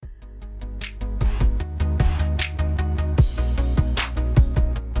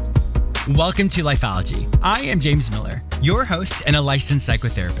Welcome to Lifeology. I am James Miller, your host and a licensed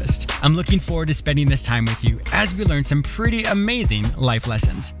psychotherapist. I'm looking forward to spending this time with you as we learn some pretty amazing life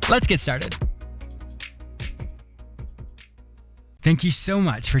lessons. Let's get started. Thank you so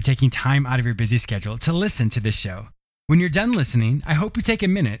much for taking time out of your busy schedule to listen to this show. When you're done listening, I hope you take a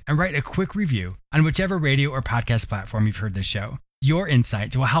minute and write a quick review on whichever radio or podcast platform you've heard this show. Your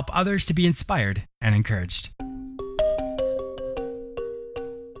insights will help others to be inspired and encouraged.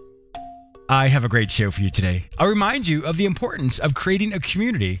 I have a great show for you today. I'll remind you of the importance of creating a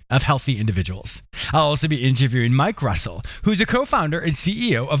community of healthy individuals. I'll also be interviewing Mike Russell, who's a co-founder and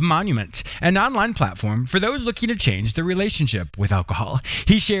CEO of Monument, an online platform for those looking to change their relationship with alcohol.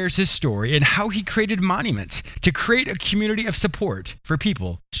 He shares his story and how he created Monument to create a community of support for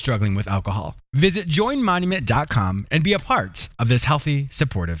people struggling with alcohol. Visit joinmonument.com and be a part of this healthy,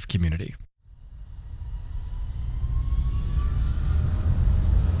 supportive community.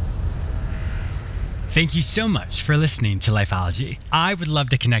 Thank you so much for listening to Lifeology. I would love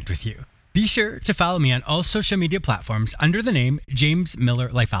to connect with you. Be sure to follow me on all social media platforms under the name James Miller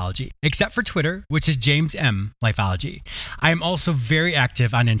Lifeology, except for Twitter, which is James M Lifeology. I am also very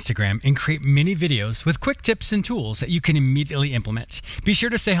active on Instagram and create mini videos with quick tips and tools that you can immediately implement. Be sure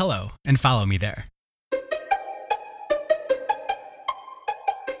to say hello and follow me there.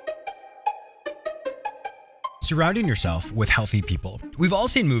 Surrounding yourself with healthy people. We've all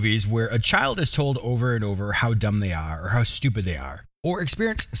seen movies where a child is told over and over how dumb they are or how stupid they are, or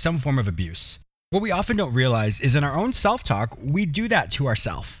experience some form of abuse. What we often don't realize is in our own self-talk, we do that to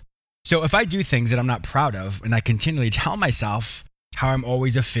ourselves. So if I do things that I'm not proud of and I continually tell myself how I'm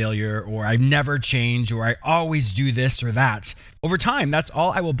always a failure or I never change or I always do this or that, over time, that's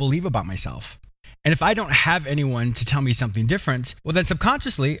all I will believe about myself. And if I don't have anyone to tell me something different, well then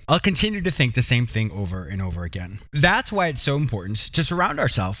subconsciously, I'll continue to think the same thing over and over again. That's why it's so important to surround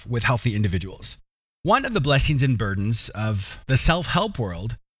ourselves with healthy individuals. One of the blessings and burdens of the self-help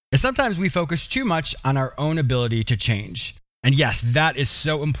world is sometimes we focus too much on our own ability to change. And yes, that is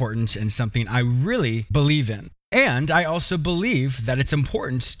so important and something I really believe in. And I also believe that it's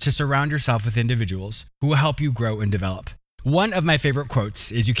important to surround yourself with individuals who will help you grow and develop. One of my favorite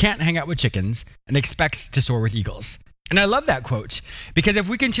quotes is, "You can't hang out with chickens and expect to soar with eagles." And I love that quote because if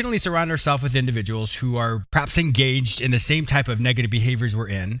we continually surround ourselves with individuals who are perhaps engaged in the same type of negative behaviors we're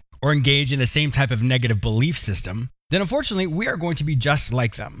in, or engaged in the same type of negative belief system, then unfortunately we are going to be just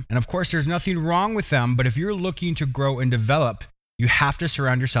like them. And of course, there's nothing wrong with them, but if you're looking to grow and develop, you have to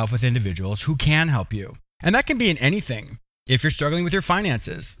surround yourself with individuals who can help you. And that can be in anything. If you're struggling with your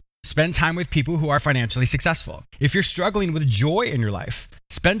finances, spend time with people who are financially successful. If you're struggling with joy in your life,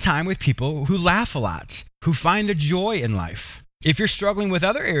 spend time with people who laugh a lot, who find the joy in life. If you're struggling with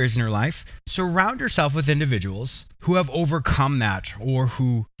other areas in your life, surround yourself with individuals who have overcome that or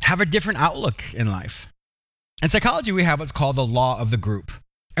who have a different outlook in life. In psychology, we have what's called the law of the group.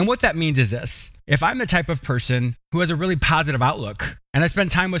 And what that means is this: if I'm the type of person who has a really positive outlook and I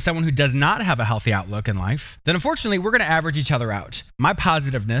spend time with someone who does not have a healthy outlook in life, then unfortunately we're going to average each other out. My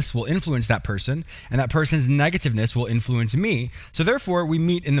positiveness will influence that person and that person's negativeness will influence me. So therefore we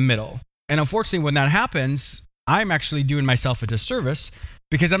meet in the middle. And unfortunately when that happens, I'm actually doing myself a disservice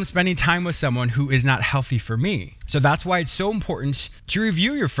because I'm spending time with someone who is not healthy for me. So that's why it's so important to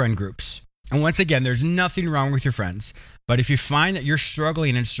review your friend groups. And once again, there's nothing wrong with your friends. But if you find that you're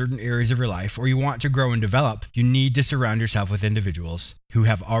struggling in certain areas of your life or you want to grow and develop, you need to surround yourself with individuals who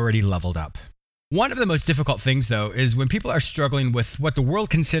have already leveled up. One of the most difficult things, though, is when people are struggling with what the world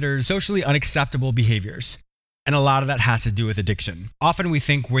considers socially unacceptable behaviors. And a lot of that has to do with addiction. Often we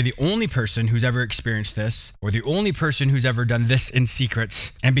think we're the only person who's ever experienced this or the only person who's ever done this in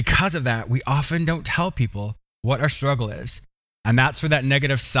secret. And because of that, we often don't tell people what our struggle is. And that's where that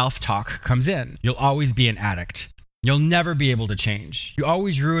negative self-talk comes in. You'll always be an addict. You'll never be able to change. You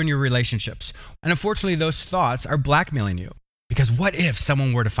always ruin your relationships. And unfortunately, those thoughts are blackmailing you. Because what if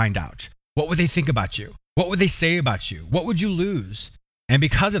someone were to find out? What would they think about you? What would they say about you? What would you lose? And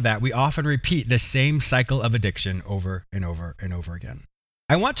because of that, we often repeat the same cycle of addiction over and over and over again.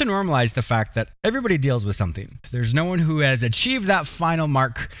 I want to normalize the fact that everybody deals with something. There's no one who has achieved that final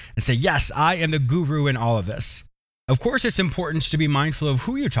mark and say, yes, I am the guru in all of this. Of course, it's important to be mindful of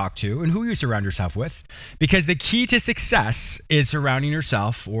who you talk to and who you surround yourself with, because the key to success is surrounding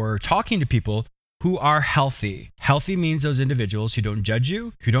yourself or talking to people who are healthy. Healthy means those individuals who don't judge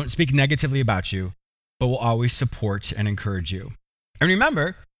you, who don't speak negatively about you, but will always support and encourage you. And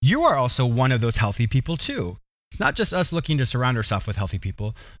remember, you are also one of those healthy people too. It's not just us looking to surround ourselves with healthy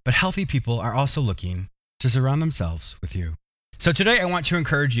people, but healthy people are also looking to surround themselves with you. So today I want to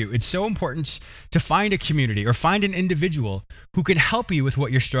encourage you. It's so important to find a community or find an individual who can help you with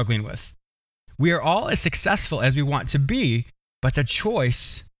what you're struggling with. We are all as successful as we want to be, but the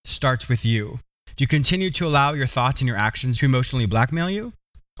choice starts with you. Do you continue to allow your thoughts and your actions to emotionally blackmail you?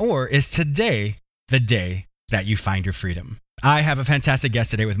 Or is today the day that you find your freedom? I have a fantastic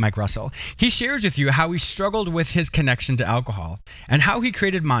guest today with Mike Russell. He shares with you how he struggled with his connection to alcohol and how he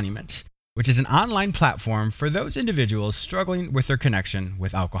created Monument, which is an online platform for those individuals struggling with their connection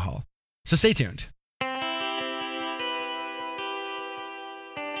with alcohol. So stay tuned.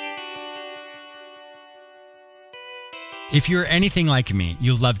 If you're anything like me,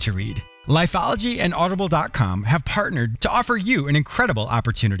 you love to read. Lifeology and Audible.com have partnered to offer you an incredible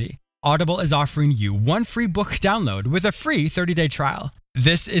opportunity. Audible is offering you one free book download with a free 30-day trial.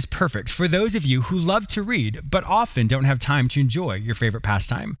 This is perfect for those of you who love to read but often don't have time to enjoy your favorite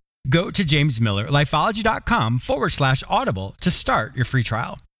pastime. Go to jamesmillerlifeology.com/audible to start your free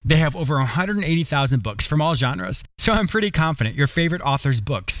trial. They have over 180,000 books from all genres, so I'm pretty confident your favorite author's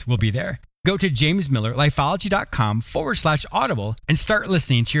books will be there. Go to jamesmillerlifeology.com/audible and start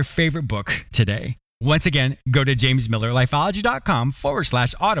listening to your favorite book today. Once again, go to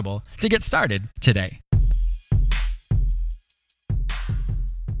jamesmillerlifeology.com/audible to get started today.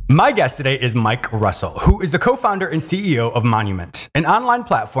 My guest today is Mike Russell, who is the co-founder and CEO of Monument, an online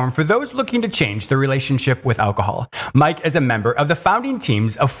platform for those looking to change their relationship with alcohol. Mike is a member of the founding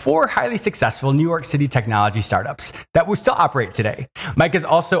teams of 4 highly successful New York City technology startups that will still operate today. Mike is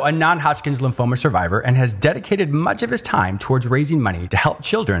also a non-Hodgkin's lymphoma survivor and has dedicated much of his time towards raising money to help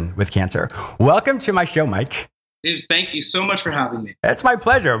children with cancer. Welcome to my show, Mike. James, thank you so much for having me. It's my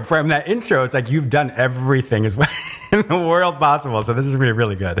pleasure. From that intro, it's like you've done everything as well in the world possible. So this is really,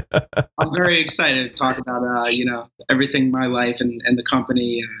 really good. I'm very excited to talk about, everything in my life and the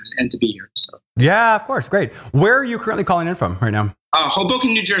company and to be here. So yeah, of course. Great. Where are you currently calling in from right now?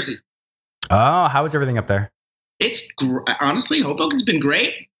 Hoboken, New Jersey. Oh, how is everything up there? It's honestly, Hoboken's been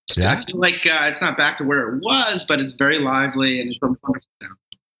great. Yeah. I feel like it's not back to where it was, but it's very lively and it's a wonderful town.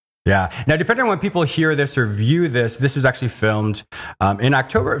 Yeah. Now, depending on when people hear this or view this, this was actually filmed in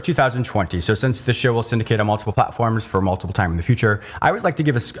October of 2020. So since the show will syndicate on multiple platforms for multiple time in the future, I always like to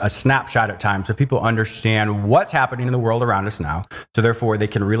give a snapshot at time so people understand what's happening in the world around us now. So therefore, they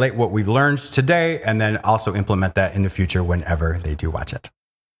can relate what we've learned today and then also implement that in the future whenever they do watch it.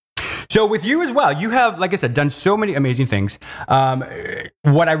 So with you as well, you have, like I said, done so many amazing things.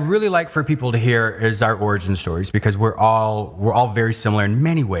 What I really like for people to hear is our origin stories, because we're all very similar in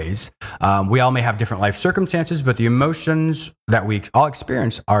many ways. We all may have different life circumstances, but the emotions that we all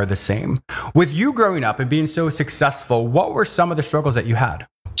experience are the same. With you growing up and being so successful, what were some of the struggles that you had?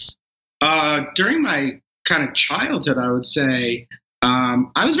 During my kind of childhood, I would say,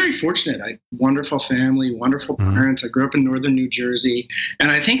 I was very fortunate. I had a wonderful family, wonderful parents. I grew up in northern New Jersey.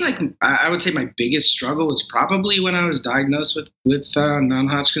 And I think I would say my biggest struggle was probably when I was diagnosed with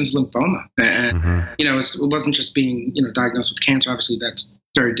non-Hodgkin's lymphoma. And, it wasn't just being, diagnosed with cancer. Obviously, that's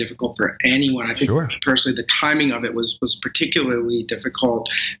very difficult for anyone. I think personally, the timing of it was particularly difficult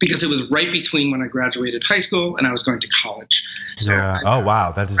because it was right between when I graduated high school and I was going to college. So oh,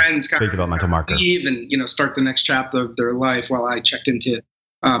 wow. That is a big developmental marker. Leave and, start the next chapter of their life while I checked into,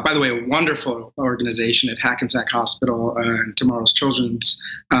 by the way, a wonderful organization at Hackensack Hospital and Tomorrow's Children's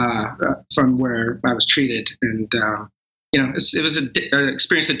from where I was treated. And, it was an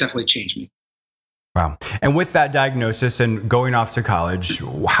experience that definitely changed me. Wow. And with that diagnosis and going off to college,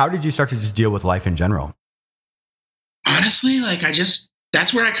 how did you start to just deal with life in general? Honestly,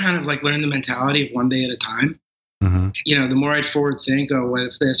 that's where I kind of learned the mentality of one day at a time. The more I'd forward think, what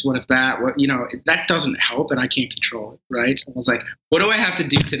if this, what if that, that doesn't help and I can't control it. Right. So I was like, what do I have to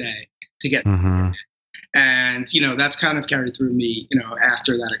do today to get And, that's kind of carried through me,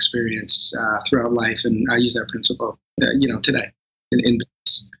 after that experience throughout life. And I use that principle, today in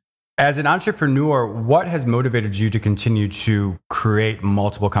business. As an entrepreneur, what has motivated you to continue to create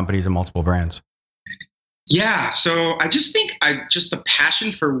multiple companies and multiple brands? Yeah, so I just think the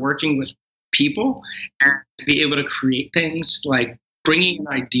passion for working with people and to be able to create things, like bringing an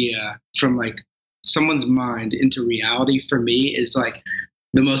idea from someone's mind into reality, for me is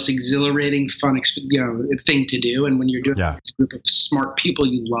the most exhilarating, fun, thing to do. And when you're doing it with a group of smart people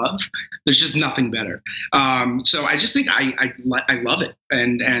you love, there's just nothing better. So I just think I love it,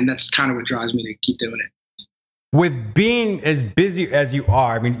 and that's kind of what drives me to keep doing it. With being as busy as you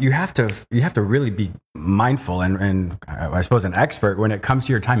are, I mean, you have to really be mindful and I suppose an expert when it comes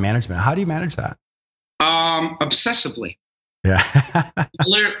to your time management. How do you manage that? Obsessively. Yeah.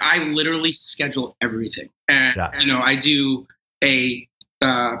 I literally schedule everything, and I do a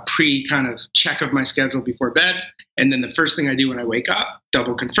pre kind of check of my schedule before bed, and then the first thing I do when I wake up,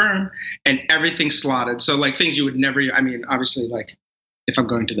 double confirm, and everything's slotted. So things you would never. I mean, obviously, if I'm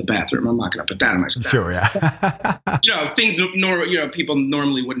going to the bathroom. I'm not going to put that in my schedule. Sure, yeah. Things people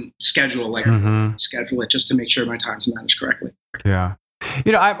normally wouldn't schedule schedule it just to make sure my time's managed correctly. Yeah.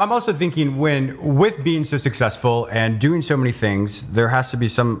 I'm also thinking with being so successful and doing so many things, there has to be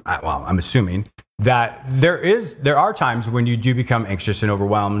some, well, I'm assuming that there are times when you do become anxious and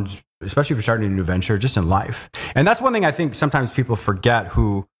overwhelmed, especially if you're starting a new venture, just in life. And that's one thing I think sometimes people forget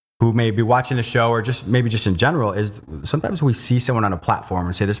who may be watching the show or just in general, is sometimes we see someone on a platform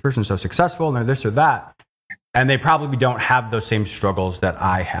and say, this person's so successful and they're this or that. And they probably don't have those same struggles that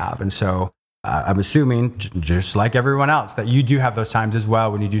I have. And so I'm assuming, just like everyone else, that you do have those times as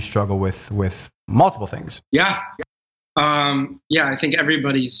well when you do struggle with multiple things. Yeah. I think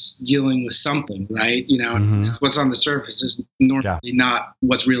everybody's dealing with something, right? What's on the surface is normally not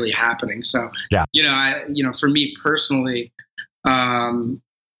what's really happening. So, for me personally, there's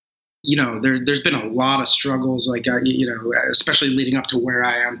been a lot of struggles, like, especially leading up to where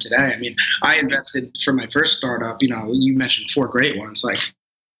I am today. I mean, I invested for my first startup, you mentioned 4 great ones. Like,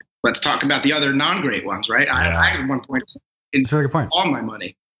 let's talk about the other non-great ones, right? Yeah. I at one point invested all my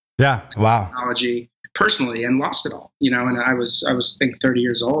money. Yeah. Wow. Technology personally, and lost it all, and I was I think 30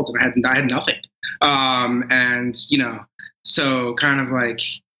 years old and I had nothing. So kind of like,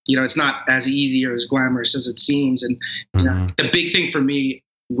 it's not as easy or as glamorous as it seems. And the big thing for me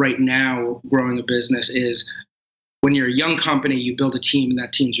right now, growing a business, is when you're a young company, you build a team, and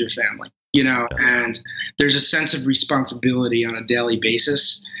that team's your family, and there's a sense of responsibility on a daily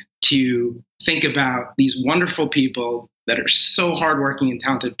basis to think about these wonderful people that are so hardworking and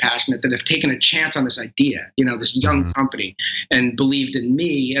talented, passionate, that have taken a chance on this idea, this young company, and believed in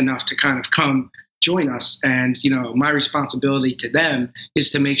me enough to kind of come join us. And, my responsibility to them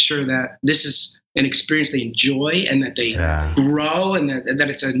is to make sure that this is an experience they enjoy and that they grow, and that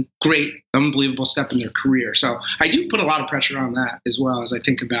it's a great, unbelievable step in their career. So I do put a lot of pressure on that as well as I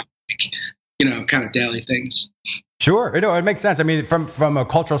think about, kind of daily things. Sure. It makes sense. I mean, from a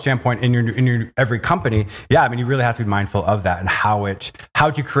cultural standpoint in your every company, you really have to be mindful of that and how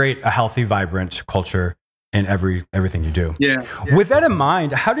to create a healthy, vibrant culture in everything you do. Yeah. With that in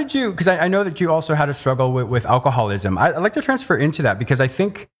mind, how did you, because I know that you also had a struggle with alcoholism. I'd like to transfer into that, because I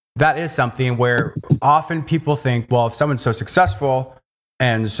think that is something where often people think, well, if someone's so successful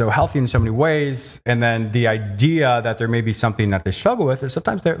and so healthy in so many ways, and then the idea that there may be something that they struggle with, is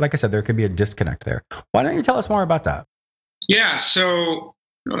sometimes like I said, there could be a disconnect there. Why don't you tell us more about that? Yeah. So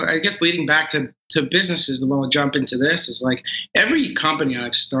I guess leading back to businesses, the one I'll jump into this is, like, every company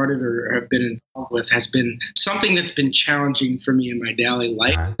I've started or have been involved with has been something that's been challenging for me in my daily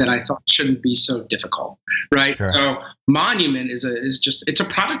life that I thought shouldn't be so difficult, right? Sure. So Monument is it's a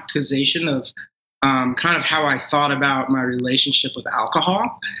productization of kind of how I thought about my relationship with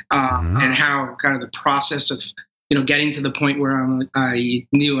alcohol, and how kind of the process of getting to the point where I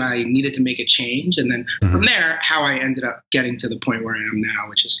knew I needed to make a change, and then from there, how I ended up getting to the point where I am now,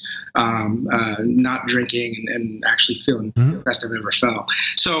 which is not drinking and actually feeling the best I've ever felt.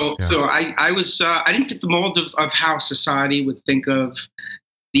 So I was I didn't fit the mold of how society would think of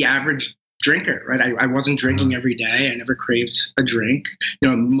the average drinker, right? I wasn't drinking every day. I never craved a drink.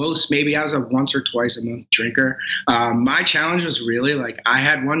 Maybe I was a once or twice a month drinker. My challenge was really, like, I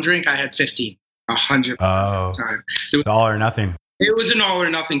had one drink, I had 15. 100% of the time. All or nothing. It was an all or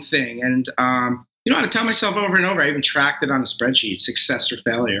nothing thing. And, I would tell myself over and over, I even tracked it on a spreadsheet, success or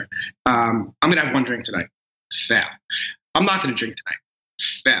failure. I'm going to have one drink tonight. Fail. I'm not going to drink tonight.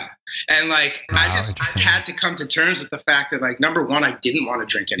 Fail. And I had to come to terms with the fact that, like, number one, I didn't want to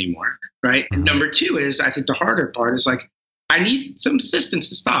drink anymore. Right. And number two is, I think the harder part is, like, I need some assistance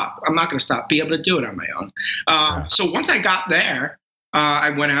to stop. I'm not going to stop, be able to do it on my own. So once I got there, I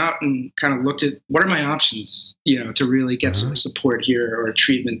went out and kind of looked at what are my options, to really get some support here or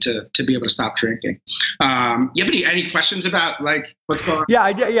treatment to be able to stop drinking. You have any questions about, like, what's going on? Yeah,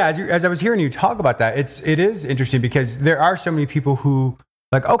 I did. Yeah, as I was hearing you talk about that, it is interesting, because there are so many people who,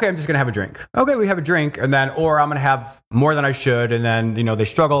 like, okay, I'm just going to have a drink. Okay, we have a drink, and then, or I'm going to have more than I should, and then, they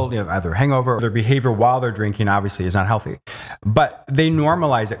struggle, either hangover or their behavior while they're drinking obviously is not healthy. But they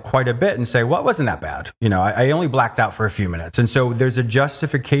normalize it quite a bit and say, well, it wasn't that bad. I only blacked out for a few minutes. And so there's a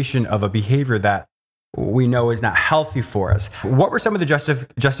justification of a behavior that we know is not healthy for us. What were some of the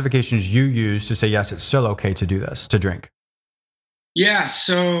justifications you used to say, yes, it's still okay to do this, to drink? Yeah,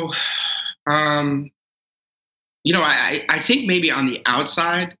 so I think maybe on the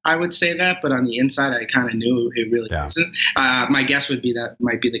outside I would say that, but on the inside I kind of knew it really wasn't. My guess would be that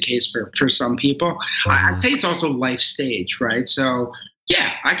might be the case for some people. I'd say it's also life stage, right? So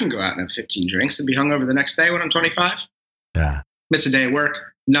yeah, I can go out and have 15 drinks and be hungover the next day when I'm 25. Yeah. Miss a day at work,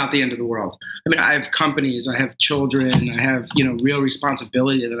 not the end of the world. I mean, I have companies, I have children, I have, real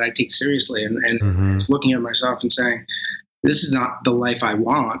responsibility that I take seriously, and just looking at myself and saying, this is not the life I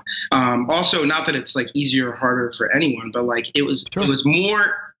want. Also, not that it's like easier or harder for anyone, but like it was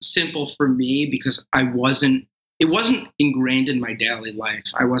more simple for me because it wasn't ingrained in my daily life.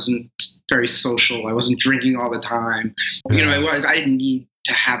 I wasn't very social. I wasn't drinking all the time. I didn't need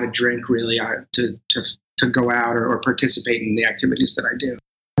to have a drink really to go out or participate in the activities that I do.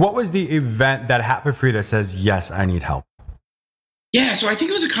 What was the event that happened for you that says, yes, I need help? Yeah, so I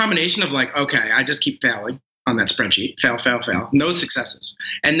think it was a combination of like, okay, I just keep failing on that spreadsheet, fail, no successes.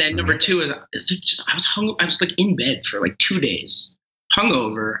 And then number two is I was like in bed for like 2 days,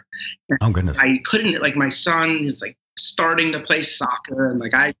 hungover. Oh goodness. I couldn't, like, my son was like starting to play soccer, and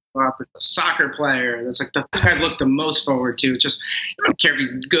like I grew up as a soccer player. That's like the thing I look the most forward to. Just, I don't care if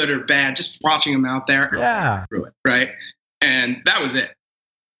he's good or bad, just watching him out there. Yeah. Through it, right? And that was it.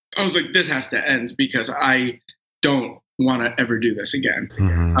 I was like, this has to end because I don't want to ever do this again,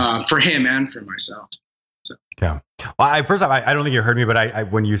 for him and for myself. So. Yeah. Well, first off, I don't think you heard me, but I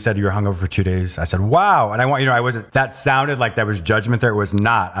when you said you were hungover for 2 days, I said, wow. And I want, I wasn't, that sounded like there was judgment there. It was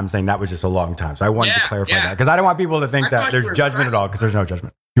not. I'm saying that was just a long time. So I wanted to clarify that because I don't want people to think that there's judgment at all, because there's no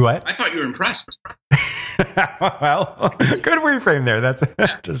judgment. You what? I thought you were impressed. Well, good reframe there. That's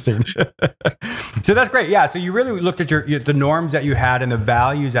interesting. So that's great. Yeah. So you really looked at the norms that you had and the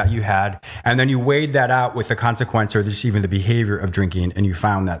values that you had, and then you weighed that out with the consequence or just even the behavior of drinking, and you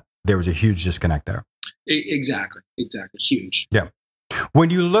found that there was a huge disconnect there. Exactly. Huge. Yeah. When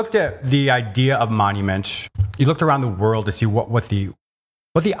you looked at the idea of Monument, you looked around the world to see what the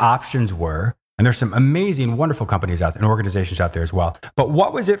options were. And there's some amazing, wonderful companies out there and organizations out there as well. But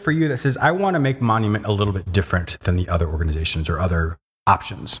what was it for you that says, I want to make Monument a little bit different than the other organizations or other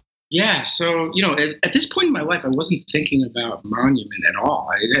options? Yeah. So, at this point in my life, I wasn't thinking about Monument at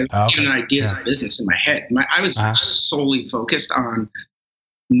all. I had even ideas of business in my head. I was solely focused on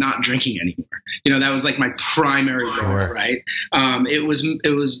not drinking anymore. That was like my primary goal, right? It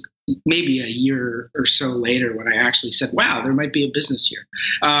was maybe a year or so later when I actually said, wow, there might be a business here.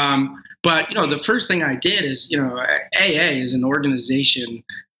 But the first thing I did is, AA is an organization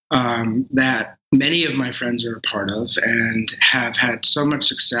that many of my friends are a part of and have had so much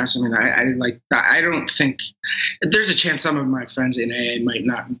success. I mean, I don't think there's a chance some of my friends in AA might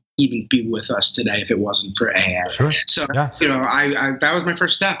not even be with us today if it wasn't for AA. Sure. So, I that was my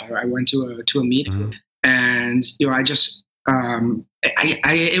first step. I went to a meeting, and I just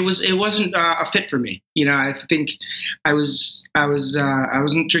it wasn't a fit for me. I think I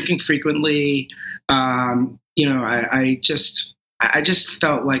wasn't drinking frequently. I just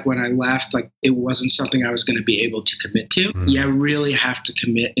felt like when I left, like it wasn't something I was going to be able to commit to. You really have to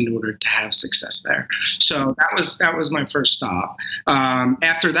commit in order to have success there. So that was my first stop.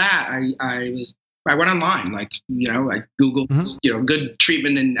 After that, I went online, I Googled, good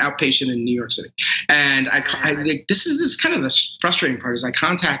treatment and outpatient in New York City. And this is kind of the frustrating part is I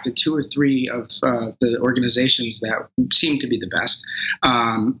contacted 2 or 3 of the organizations that seemed to be the best.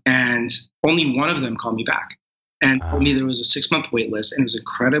 And only one of them called me back and told me there was a 6-month wait list and it was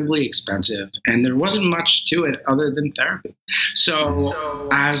incredibly expensive and there wasn't much to it other than therapy. So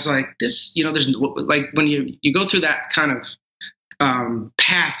I was like, there's like when you go through that kind of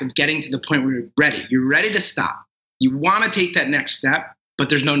path of getting to the point where you're ready to stop. You want to take that next step, but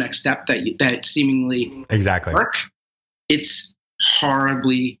there's no next step that seemingly work. It's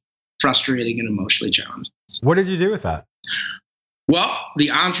horribly frustrating and emotionally challenging. What did you do with that? Well,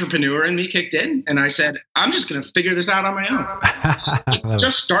 the entrepreneur in me kicked in, and I said, I'm just going to figure this out on my own. I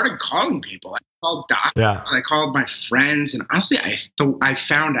just started calling people. I called doctors. I called my friends. And honestly, I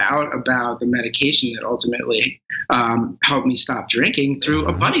found out about the medication that ultimately helped me stop drinking through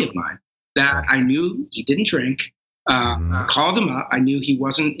a buddy of mine that I knew he didn't drink. I called him up. I knew he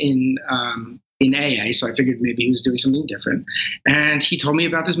wasn't in AA, so I figured maybe he was doing something different. And he told me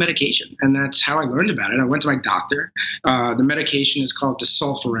about this medication, and that's how I learned about it. I went to my doctor. The medication is called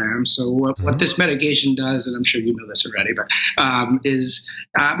disulfiram. So what this medication does, and I'm sure you know this already, but is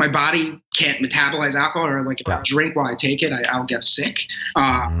my body can't metabolize alcohol, or like if I drink while I take it, I'll get sick.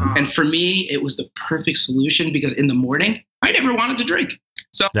 And for me, it was the perfect solution because in the morning, I never wanted to drink.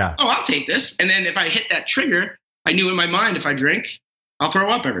 So, I'll take this. And then if I hit that trigger, I knew in my mind, if I drink, I'll throw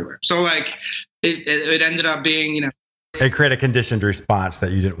up everywhere. So like it ended up being, it created a conditioned response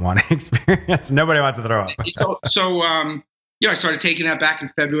that you didn't want to experience. Nobody wants to throw up. So I started taking that back in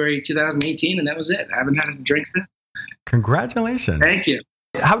February 2018, and that was it. I haven't had a drink since. Congratulations. Thank you.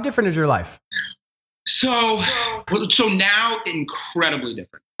 How different is your life? So now incredibly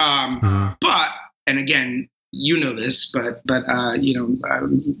different. But, and again, you know this, but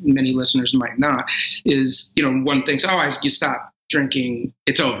many listeners might not. Is one thinks, you stop drinking,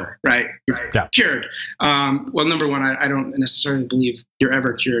 it's over, right? You're cured. Well, number one, I don't necessarily believe you're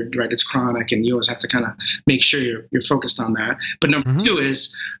ever cured, right? It's chronic, and you always have to kind of make sure you're focused on that. But number two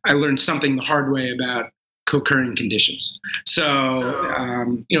is I learned something the hard way about co-occurring conditions. So,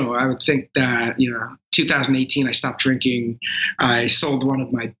 I would think that, 2018, I stopped drinking. I sold one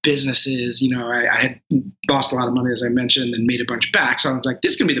of my businesses. I had lost a lot of money, as I mentioned, and made a bunch back. So I was like,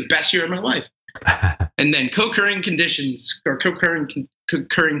 this is going to be the best year of my life. And then co-occurring conditions kick.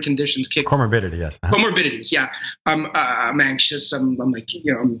 Comorbidity, yes. Comorbidities, yeah. I'm anxious. I'm like,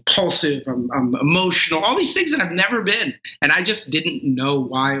 I'm impulsive. I'm emotional. All these things that I've never been, and I just didn't know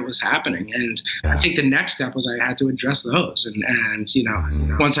why it was happening. And I think the next step was I had to address those. And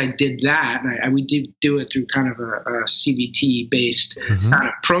once I did that, and we did do it through kind of a CBT based kind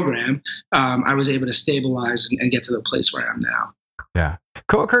of program, I was able to stabilize and get to the place where I am now. Yeah.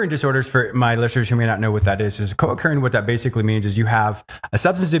 Co-occurring disorders, for my listeners who may not know what that is co-occurring, what that basically means is you have a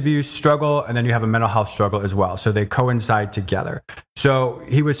substance abuse struggle and then you have a mental health struggle as well. So they coincide together. So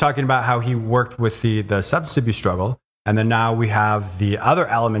he was talking about how he worked with the substance abuse struggle. And then now we have the other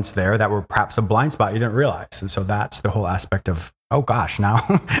elements there that were perhaps a blind spot you didn't realize. And so that's the whole aspect of, oh gosh, now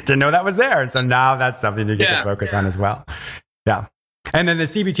to know that was there. So now that's something to get to focus on as well. Yeah. And then the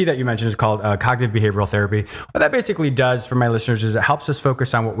CBT that you mentioned is called cognitive behavioral therapy. What that basically does for my listeners is it helps us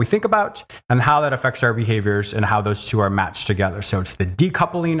focus on what we think about and how that affects our behaviors and how those two are matched together. So it's the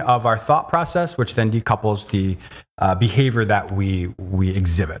decoupling of our thought process, which then decouples the behavior that we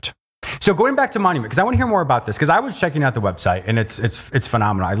exhibit. So going back to Monument, because I want to hear more about this, because I was checking out the website and it's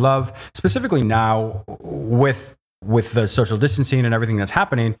phenomenal. I love, specifically now with the social distancing and everything that's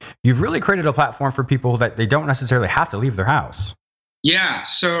happening, you've really created a platform for people that they don't necessarily have to leave their house. Yeah,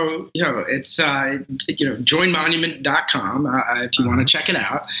 so it's joinmonument.com if you want to check it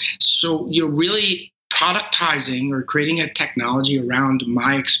out. So you're really productizing or creating a technology around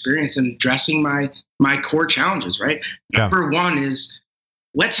my experience and addressing my core challenges, right? Yeah. Number one is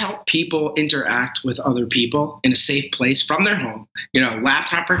let's help people interact with other people in a safe place from their home,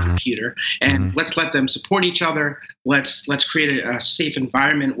 laptop or computer, and let's let them support each other. Let's create a safe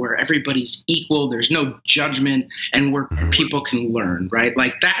environment where everybody's equal. There's no judgment, and where people can learn, right?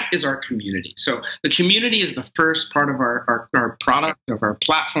 Like that is our community. So the community is the first part of our product, of our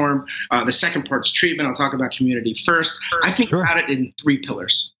platform. The second part is treatment. I'll talk about community first. I think about it in three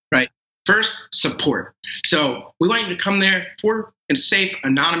pillars, right? First, support. So we want you to come there for safe,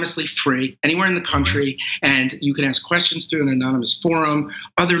 anonymously, free, anywhere in the country, and you can ask questions through an anonymous forum.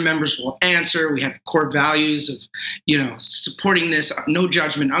 Other members will answer. We have core values of, supporting this, no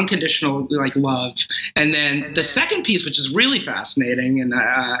judgment, unconditional, love. And then the second piece, which is really fascinating, and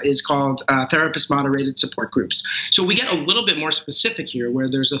is called therapist-moderated support groups. So we get a little bit more specific here, where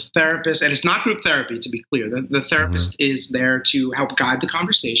there's a therapist, and it's not group therapy, to be clear. The therapist is there to help guide the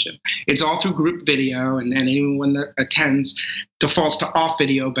conversation. It's all through group video, and anyone that attends defaults to off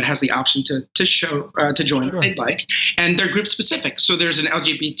video, but has the option to join if they'd like. And they're group specific. So there's an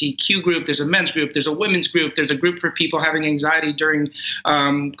LGBTQ group, there's a men's group, there's a women's group, there's a group for people having anxiety during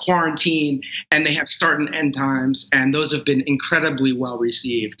quarantine, and they have start and end times. And those have been incredibly well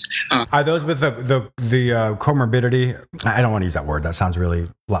received. Are those with the comorbidity? I don't want to use that word. That sounds really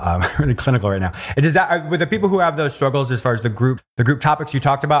really clinical right now. Is that with the people who have those struggles, as far as the group topics you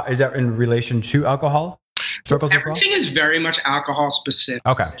talked about, is that in relation to alcohol? Everything is very much alcohol specific.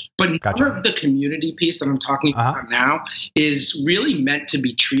 Okay. But part of the community piece that I'm talking about now is really meant to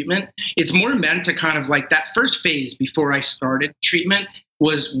be treatment. It's more meant to kind of like that first phase before I started treatment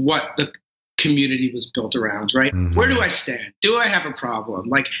was what the community was built around, right? Where do I stand? Do I have a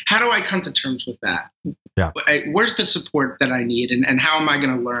problem? How do I come to terms with that? Yeah. Where's the support that I need, and how am I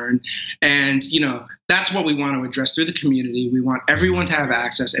going to learn? And, that's what we want to address through the community. We want everyone to have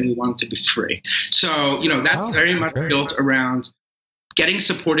access, and we want it to be free. So, that's very much built around getting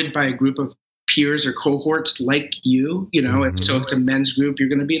supported by a group of peers or cohorts like you, so if it's a men's group, you're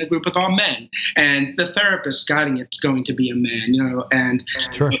going to be in a group with all men, and the therapist guiding it's going to be a man, and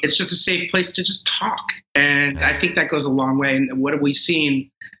it's just a safe place to just talk. And I think that goes a long way. And what have we seen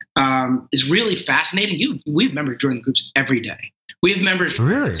is really fascinating. We have members joining groups every day. We have members in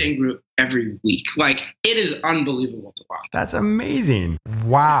the same group every week. It is unbelievable to watch. That's amazing.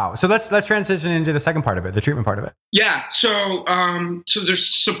 Wow. So let's transition into the second part of it, the treatment part of it. Yeah. So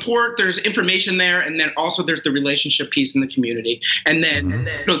there's support, there's information there, and then also there's the relationship piece in the community. And then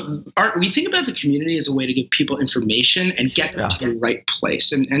we think about the community as a way to give people information and get them to the right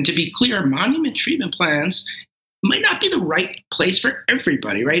place. And to be clear, Monument treatment plans might not be the right place for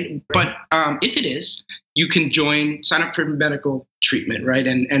everybody, right? But if it is, you can sign up for medical treatment, right?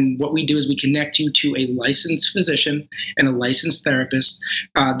 And what we do is we connect you to a licensed physician and a licensed therapist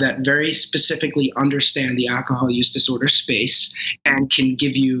that very specifically understand the alcohol use disorder space and can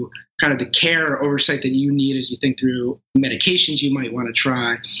give you kind of the care or oversight that you need as you think through medications you might want to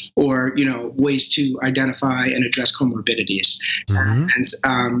try, or ways to identify and address comorbidities.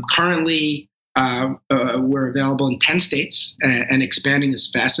 And currently, we're available in 10 states and expanding as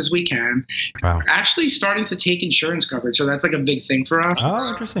fast as we can. Wow. We're actually starting to take insurance coverage, so that's like a big thing for us. Oh,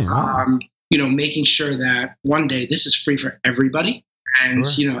 interesting. Wow. Making sure that one day this is free for everybody. And,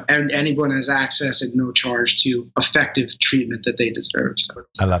 and anyone has access at no charge to effective treatment that they deserve. So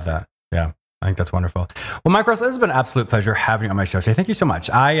I love that. Yeah, I think that's wonderful. Well, Mike Russell, it's been an absolute pleasure having you on my show today. Thank you so much.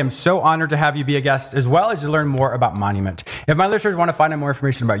 I am so honored to have you be a guest, as well as to learn more about Monument. If my listeners want to find out more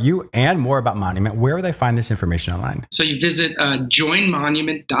information about you and more about Monument, where will they find this information online? So you visit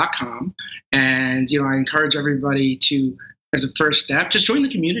joinmonument.com. And, I encourage everybody to, as a first step, just join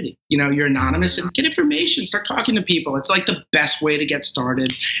the community. You're anonymous and get information, start talking to people. It's like the best way to get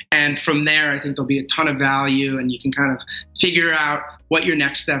started. And from there, I think there'll be a ton of value, and you can kind of figure out what your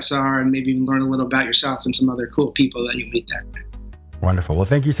next steps are and maybe even learn a little about yourself and some other cool people that you meet there. Wonderful. Well,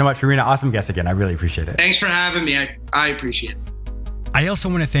 thank you so much for being an awesome guest again. I really appreciate it. Thanks for having me. I appreciate it. I also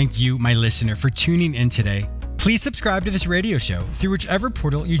want to thank you, my listener, for tuning in today. Please subscribe to this radio show through whichever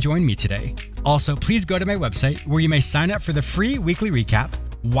portal you join me today. Also, please go to my website where you may sign up for the free weekly recap,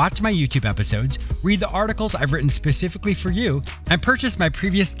 watch my YouTube episodes, read the articles I've written specifically for you, and purchase my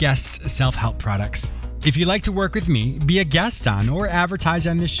previous guests' self-help products. If you'd like to work with me, be a guest on, or advertise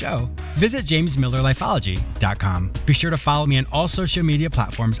on this show, visit jamesmillerlifeology.com. Be sure to follow me on all social media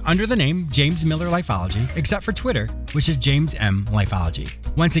platforms under the name James Miller Lifeology, except for Twitter, which is James M. Lifeology.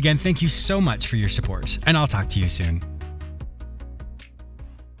 Once again, thank you so much for your support, and I'll talk to you soon.